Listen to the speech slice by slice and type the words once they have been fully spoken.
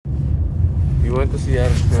went to see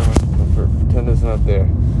Adam Sandler. Pretend it's not there.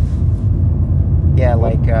 Yeah,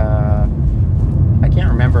 like, I can't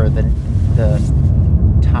remember the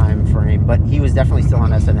time frame, but he was definitely still on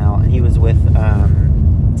SNL, and he was with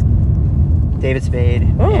David Spade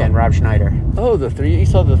and Rob Schneider. Oh, the three? You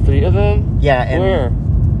saw the three of them? Yeah, and where?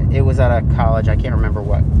 It was at a college. I can't remember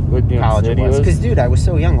what college it was. Because, dude, I was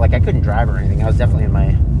so young. Like, I couldn't drive or anything. I was definitely in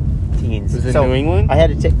my teens. Was it New England? I had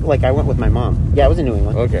to take, like, I went with my mom. Yeah, it was in New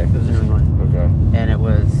England. Okay. It was in New England. Okay. And it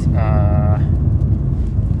was,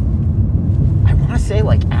 I want to say,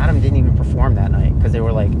 like, Adam didn't even perform that night. Because they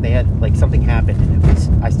were, like, they had, like, something happened. And it was,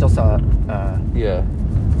 I still saw,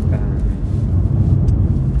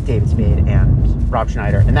 David Spade and Rob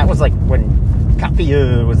Schneider. And that was, like, when Coffee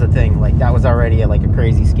was a thing. Like, that was already, like, a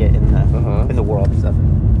crazy skit in the world and stuff.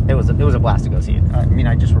 It was a blast to go see it. I mean,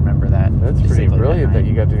 I just remember that. That's pretty brilliant that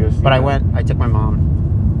you got to go see it. But I took my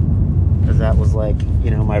mom, because that was, like,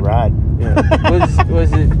 you know, my ride. Yeah.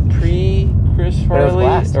 Was it pre-Chris Farley,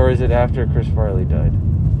 or is it after Chris Farley died?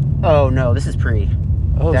 Oh, no, this is pre.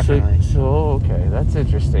 Oh, definitely. So okay, that's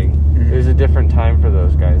interesting. Mm-hmm. It was a different time for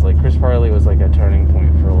those guys. Like, Chris Farley was, like, a turning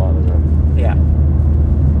point for a lot of them. Yeah.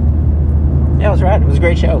 Yeah, it was rad. It was a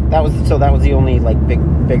great show. That was the only, like,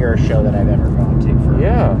 bigger show that I've ever gone to. I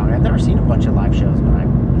mean, I've never seen a bunch of live shows, but I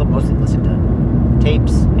mostly listened to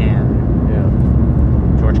tapes and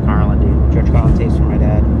George Carlin, dude. George Carlin tapes from my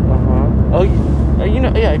dad. Oh, you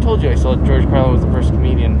know, I told you I saw George Carlin was the first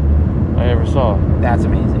comedian I ever saw. That's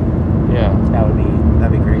amazing. Yeah.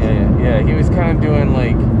 That'd be crazy. Yeah. He was kind of doing,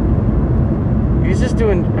 like, he was just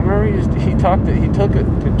doing, I remember he took a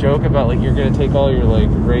joke about, like, you're going to take all your, like,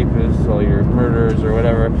 rapists, all your murderers or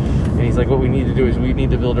whatever, and he's like, what we need to do is we need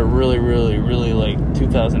to build a really, really, really, like,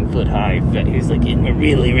 2,000 foot high fence. He's like, in a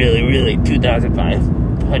really, really, really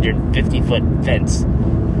 2,550 foot fence,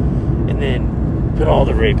 and then put all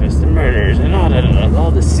the rapists, the murderers, and all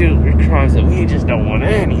the super crimes that we just don't want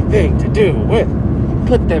anything to do with.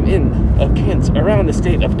 Put them in a fence around the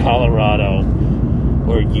state of Colorado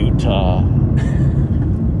or Utah.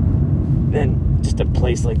 Then just a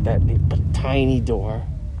place like that, they put a tiny door,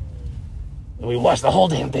 and we watch the whole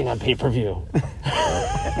damn thing on pay-per-view.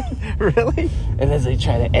 Really? And as they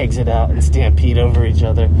try to exit out and stampede over each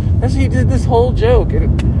other, that's what he did this whole joke,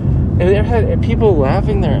 and there had people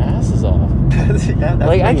laughing their asses off. That's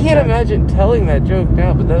like, I can't imagine telling that joke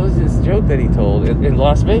now, but that was his joke that he told in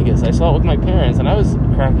Las Vegas. I saw it with my parents, and I was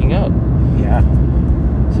cracking up. Yeah.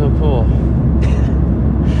 So cool.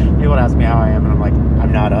 People would ask me how I am, and I'm like,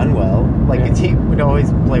 I'm not unwell. Like, he would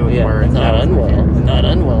always play with words. Not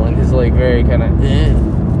unwell, and his, like, very kind of,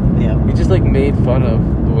 Yeah. He just, like, made fun of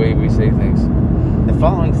the way we say things. The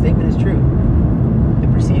following statement is true. The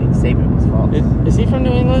preceding statement was false. Is he from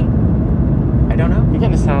New England? I don't know. He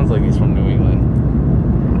kind of sounds like he's from New England.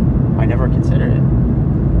 I never considered it. I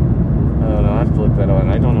don't know. I have to look that up.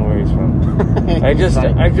 I don't know where he's from.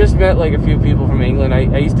 I've just met, like, a few people from England.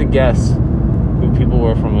 I used to guess who people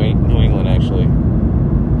were from New England, actually.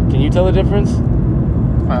 Can you tell the difference?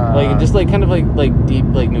 Like, just, like, kind of like deep,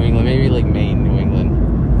 like, New England, maybe like Maine, New England.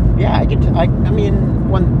 Yeah, I mean,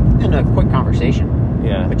 in a quick conversation.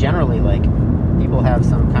 Yeah. But generally, like, people have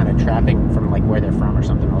some kind of trapping from, like, where they're from or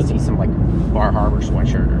something. I'll see some, like, Bar Harbor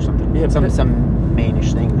sweatshirt or something. Yeah, some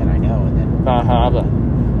Maine-ish thing that I know, and then Bahaba.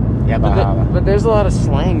 Yeah, Bahaba. But there's a lot of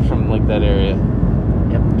slang from, like, that area.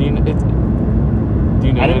 Yep. Do you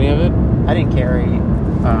know any of it? I didn't carry.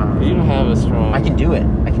 You don't have a strong. I can do it.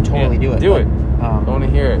 I can totally do it. Do it. I want to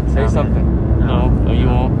hear it. Say something. No. Oh, you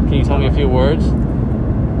won't. Can you tell me a few words?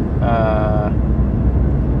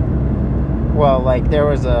 Well, like,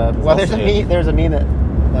 there's a meme that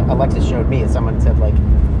Alexis showed me. Someone said, like,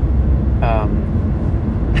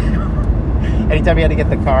 anytime you had to get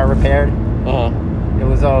the car repaired, it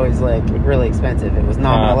was always, like, really expensive. It was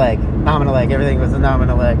nominal leg. Everything was a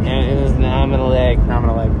nominal leg. And it was nominal leg.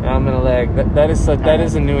 Nominal leg. That is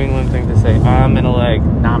a New England thing to say. Nominal leg.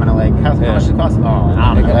 Nominal leg. How much does it cost? Oh,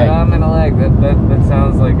 nominal leg. Nominal leg. That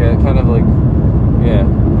sounds like a kind of like,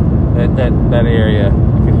 that area.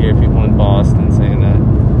 You could hear people in Boston saying that.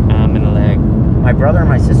 Nominal leg. My brother and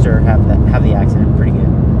my sister have the accent pretty good.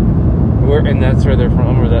 And that's where they're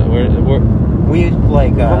from, we,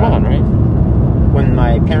 like, Vermont, right? When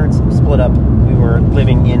my parents split up, we were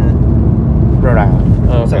living in Rhode Island.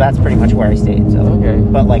 Oh, okay. So that's pretty much where I stayed. So, okay.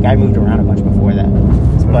 But, like, I moved around a bunch before that.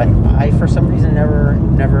 But I, for some reason, never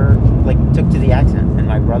like, took to the accent. And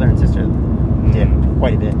my brother and sister did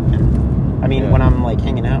quite a bit. And, I mean, when I'm, like,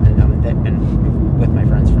 hanging out and with my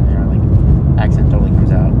friends from there, like, accent totally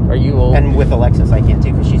comes out. Are you old? And with Alexis, I can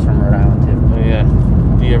too, because she's from Rhode Island too. Oh, yeah.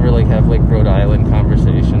 Do you ever, like, have, like, Rhode Island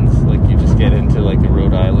conversations? Like, you just get into, like, the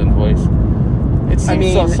Rhode Island voice?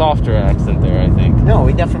 seems a softer accent there, I think. No,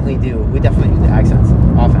 we definitely do. We definitely use the accents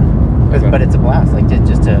often. Okay. But it's a blast, like,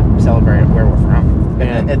 just to celebrate where we're from.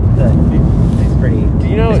 Yeah. It's pretty... Do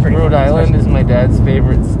you know Rhode Island is my dad's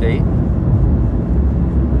favorite state?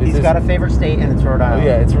 He's got a favorite state, and it's Rhode Island. Oh,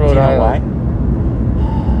 yeah, it's Rhode Island. Do you know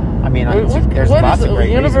why? I mean, there's what lots is of great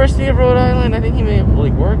University of Rhode Island? I think he may have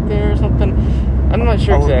worked there or something. I'm not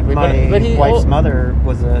sure exactly. My wife's mother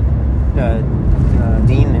was a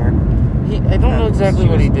dean there. I don't know exactly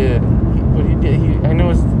what he did. I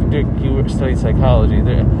know he studied psychology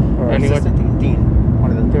there. Or assistant dean.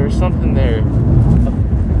 One of them. There was something there.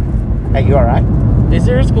 At URI? Is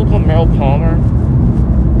there a school called Merrill Palmer?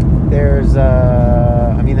 There's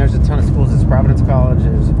there's a ton of schools. There's Providence College.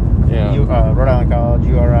 There's Rhode Island College,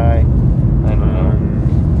 URI. I don't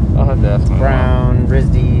know. I'll have to ask my Brown,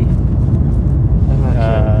 RISD. I'm not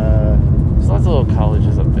sure. There's lots of little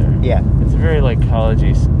colleges up there. Yeah. It's a very, like,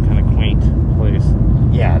 college-y, kind of quaint place.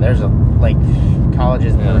 Yeah, there's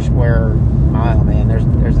colleges per square mile, man.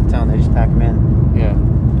 There's a ton. They just pack them in. Yeah.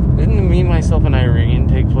 Didn't the Me, Myself, and Irene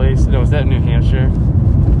take place? No, was that in New Hampshire?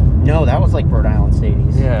 No, that was like Rhode Island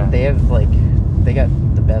Stadies. Yeah. They have they got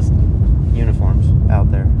the best uniforms out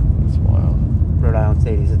there. That's wild. Rhode Island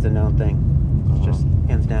Stadies, it's a known thing. It's just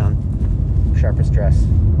hands down sharpest dressing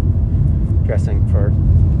for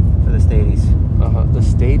the Stadies. The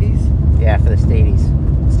Stadies? Yeah, for the Stadies.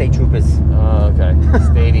 State troopers. Oh, okay.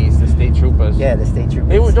 Stadies, the state troopers. Yeah, the state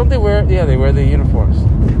troopers. Don't they wear? Yeah, they wear the uniforms.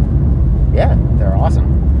 Yeah, they're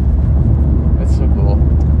awesome. That's so cool.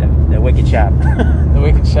 The wicked chap. The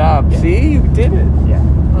wicked chap. Yeah. See, you did it. Yeah.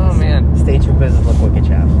 Oh man. State troopers look wicked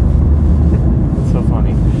chap. That's so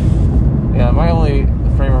funny. Yeah, my only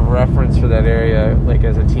frame of reference for that area, like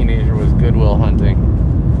as a teenager, was Goodwill Hunting.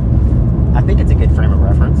 I think it's a good frame of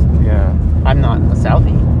reference. Yeah. I'm not a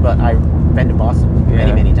Southie, but I've been to Boston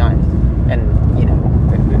many times. And,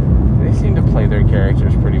 They seem to play their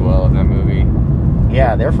characters pretty well in that movie.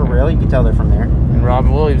 Yeah, they're for real. You can tell they're from there. And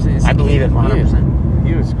Robin Williams. I believe it 100%.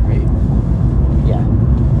 He was great. Yeah.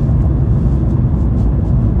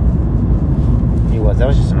 He was. That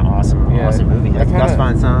was just an awesome movie. That's Gus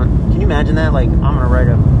Van Sant. Can you imagine that? Like, I'm going to write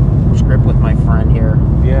a script with my friend here.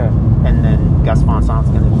 Yeah. And then Gus Van Sant's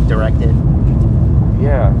going to direct it.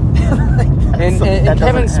 Yeah. and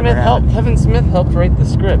Kevin Smith helped write the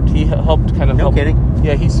script. He helped kind of No kidding?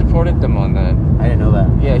 Yeah, he supported them on that. I didn't know that.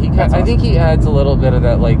 Yeah, I think he adds a little bit of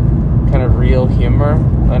that, like, kind of real humor.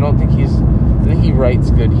 I think he writes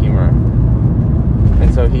good humor.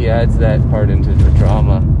 And so he adds that part into the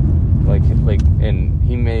drama. And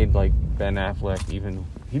he made, like, Ben Affleck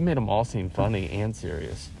he made them all seem funny and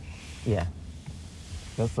serious. Yeah.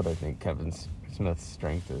 That's what I think Kevin Smith's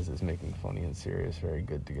strength is making funny and serious very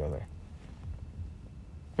good together.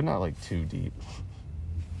 But not, like, too deep.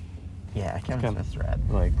 Yeah, Kevin Smith's rad.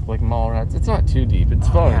 Like Mallrats. It's not too deep. It's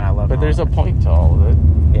fun. Man, I love but Mallrats. There's a point to all of it.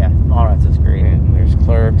 Yeah, Mallrats is great. And there's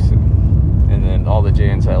Clerks and then all the Jay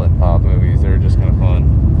and Silent Bob movies. They're just kind of fun.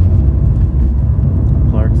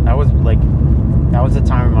 Clerks. That was a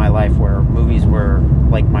time in my life where movies were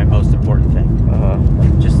like my most important thing.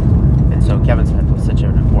 And so Kevin Smith was such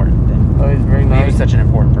an important thing. Oh, he's very nice. He was such an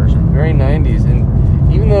important person. Very 90s. And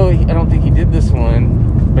even though I don't think he did this one,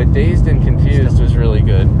 but Dazed and Confused was really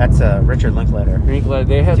good. That's Richard Linklater.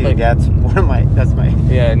 They had that's my.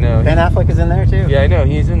 Yeah, no. Ben Affleck is in there too. Yeah, I know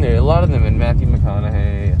he's in there. A lot of them, and Matthew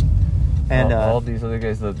McConaughey, and all these other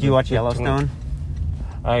guys. Do you watch Yellowstone?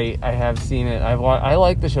 I have seen it. I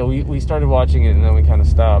like the show. We started watching it and then we kind of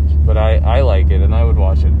stopped. But I like it and I would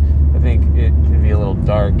watch it. I think it can be a little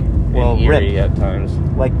dark and eerie at times.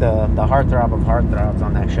 Like the heartthrob of heartthrobs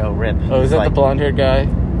on that show, Rip. Oh, is that the blonde-haired guy?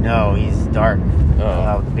 No, he's dark.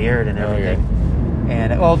 With the beard and everything. Okay.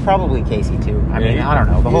 And, probably Casey, too. I mean, I don't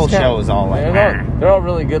know. The whole show is all like... They're all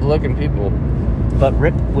really good-looking people. But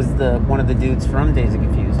Rip was one of the dudes from Dazed and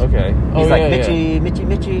Confused. Okay. He's like,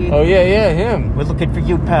 Mitchie. Oh, yeah, him. We're looking for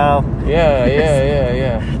you, pal.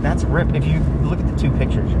 Yeah. That's Rip. If you look at the two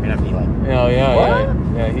pictures, you're going to be like... Oh, yeah,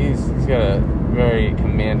 what? Yeah, he's got a very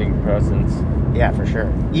commanding presence. Yeah, for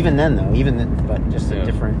sure. Even then, though. But just a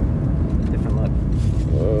different look.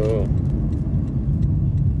 Whoa.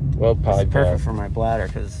 Well, podcast. It's perfect for my bladder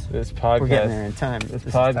because we're getting there in time. This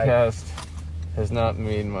podcast has not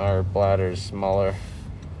made our bladders smaller,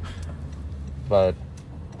 but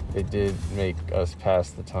it did make us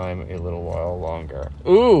pass the time a little while longer.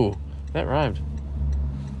 Ooh, that rhymed.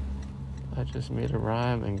 I just made a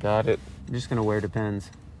rhyme and got it. I'm just gonna wear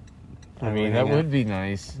Depends. I mean, that would be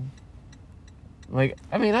nice. Like,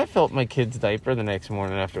 I mean, I felt my kid's diaper the next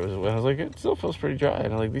morning after it was wet. I was like, it still feels pretty dry.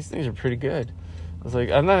 And I'm like, these things are pretty good. I was like,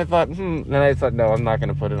 and then I thought, no, I'm not going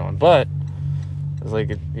to put it on. But It's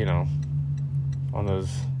like, you know, on those,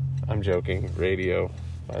 I'm joking, radio,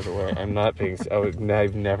 by the way. I'm not being,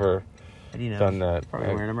 I've never done that. Probably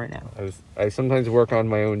wearing them right now. I sometimes work on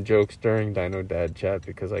my own jokes during DinoDadChat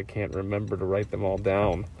because I can't remember to write them all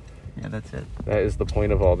down. Yeah, that's it. That is the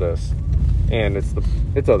point of all this. And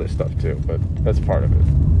it's other stuff too, but that's part of it.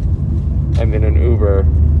 I'm in an Uber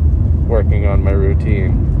working on my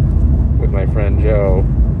routine with my friend Joe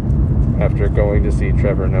after going to see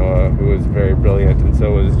Trevor Noah, who is very brilliant, and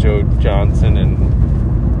so was Joe Johnson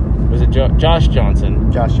and was it Josh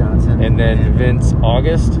Johnson? Josh Johnson. And then Vince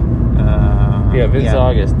August. Vince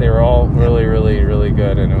August. They were all really, really, really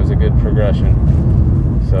good, and it was a good progression.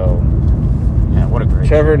 So, yeah, what a great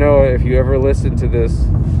Trevor Noah, if you ever listen to this,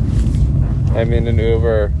 I'm in an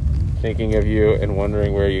Uber thinking of you and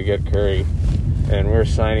wondering where you get curry. And we're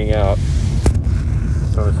signing out.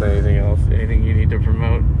 Don't want to say anything else? Anything you need to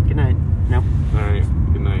promote? Good night. No. All right.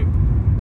 Good night.